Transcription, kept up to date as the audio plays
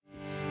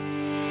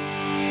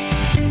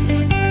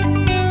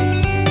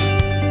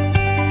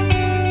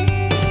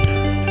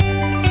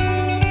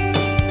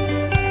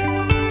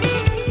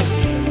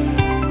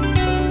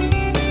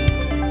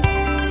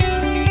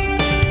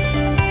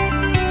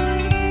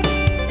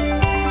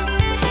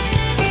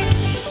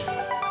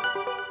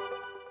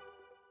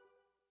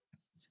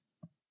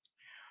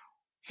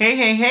Hey,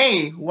 hey,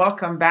 hey,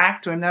 welcome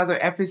back to another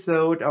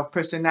episode of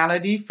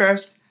Personality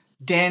First,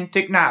 then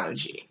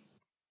Technology.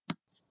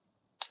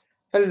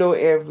 Hello,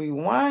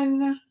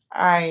 everyone.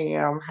 I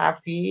am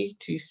happy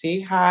to say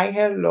hi,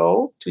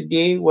 hello.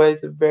 Today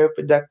was a very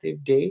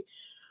productive day.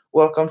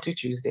 Welcome to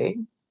Tuesday.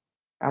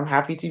 I'm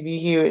happy to be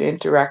here and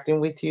interacting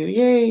with you.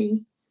 Yay.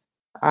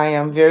 I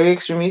am very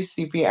extremely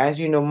sleepy. As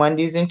you know,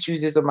 Mondays and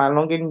Tuesdays are my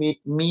longer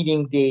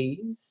meeting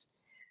days.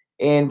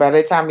 And by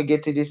the time we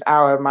get to this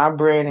hour, my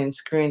brain and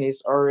screen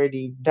is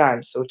already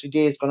done. So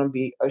today is going to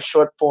be a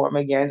short poem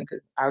again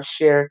because I'll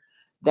share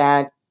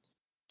that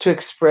to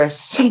express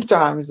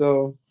sometimes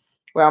where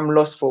I'm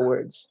lost for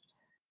words.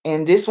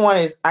 And this one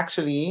is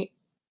actually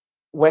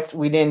what's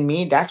within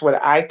me. That's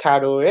what I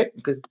title it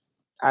because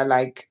I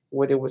like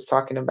what it was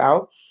talking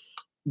about.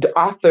 The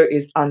author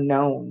is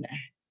unknown.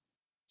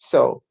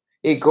 So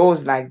it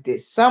goes like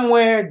this.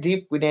 Somewhere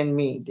deep within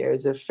me, there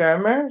is a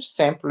firmer,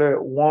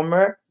 simpler,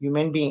 warmer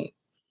human being.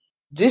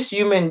 This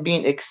human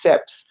being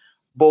accepts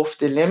both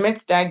the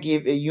limits that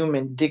give a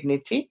human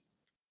dignity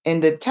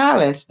and the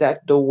talents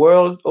that the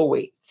world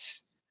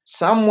awaits.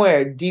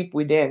 Somewhere deep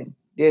within,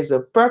 there's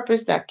a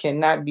purpose that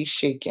cannot be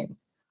shaken,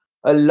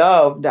 a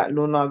love that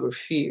no longer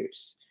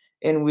fears,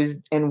 and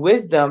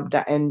wisdom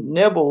that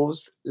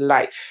enables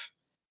life.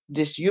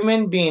 This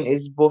human being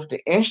is both the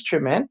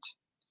instrument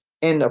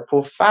and the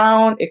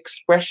profound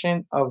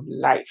expression of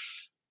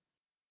life.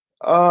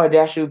 Oh,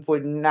 that should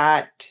put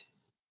not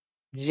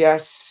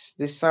just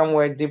the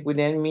somewhere deep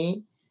within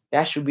me.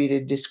 That should be the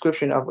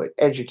description of an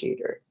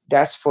educator.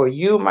 That's for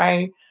you,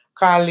 my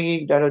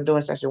colleague, that are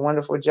doing such a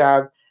wonderful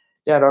job,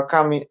 that are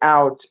coming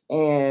out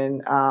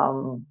and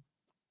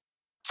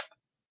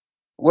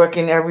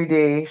working every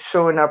day,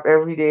 showing up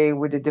every day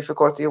with the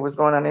difficulty of what's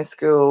going on in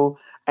school.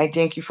 I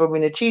thank you for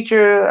being a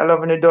teacher. I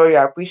love and adore you.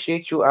 I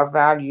appreciate you. I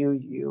value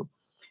you.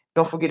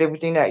 Don't forget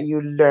everything that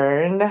you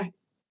learned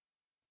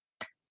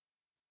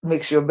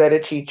makes you a better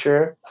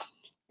teacher.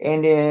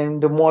 And then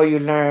the more you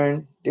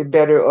learn, the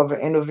better of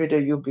an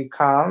individual you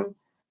become.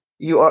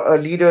 You are a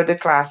leader of the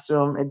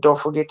classroom, and don't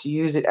forget to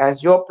use it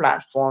as your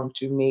platform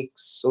to make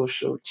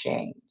social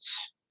change.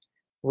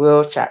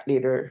 We'll chat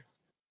later.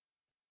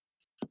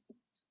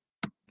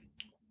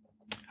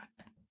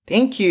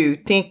 Thank you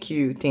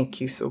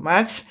so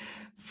much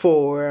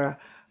for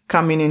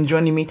coming and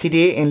joining me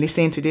today and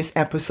listening to this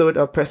episode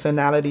of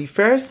Personality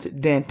First,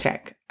 then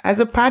Tech.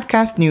 As a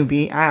podcast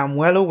newbie, I am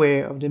well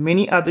aware of the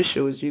many other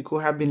shows you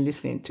could have been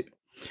listening to.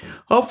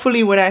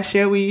 Hopefully, what I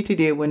share with you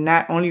today will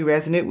not only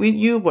resonate with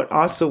you, but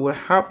also will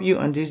help you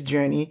on this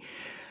journey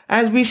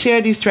as we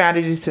share these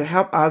strategies to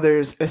help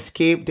others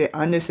escape the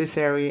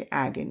unnecessary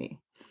agony.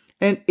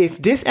 And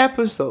if this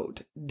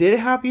episode did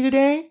help you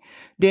today,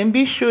 then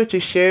be sure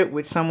to share it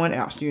with someone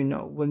else you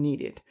know will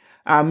need it.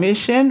 Our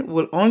mission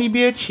will only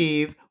be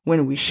achieved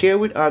when we share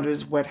with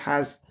others what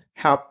has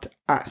helped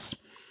us.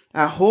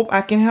 I hope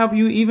I can help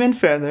you even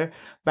further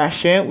by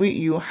sharing with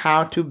you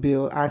how to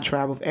build our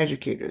tribe of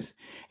educators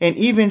and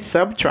even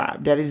sub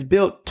tribe that is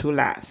built to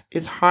last.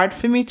 It's hard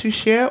for me to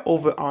share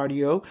over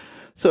audio,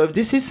 so if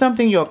this is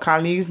something your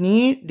colleagues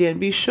need, then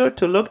be sure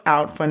to look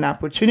out for an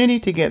opportunity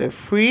to get a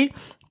free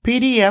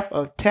PDF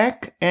of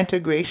tech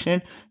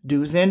integration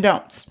do's and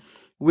don'ts,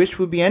 which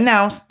will be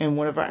announced in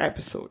one of our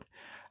episodes.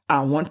 I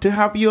want to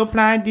help you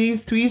apply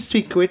these 3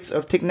 secrets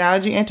of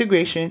technology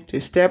integration to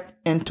step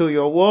into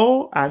your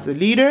role as a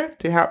leader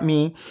to help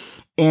me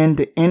end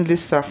the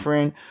endless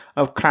suffering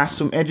of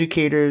classroom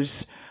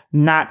educators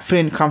not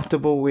feeling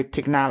comfortable with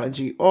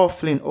technology or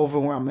feeling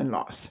overwhelmed and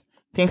lost.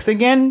 Thanks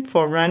again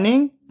for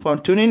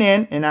tuning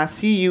in, and I'll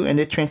see you in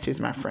the trenches,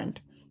 my friend.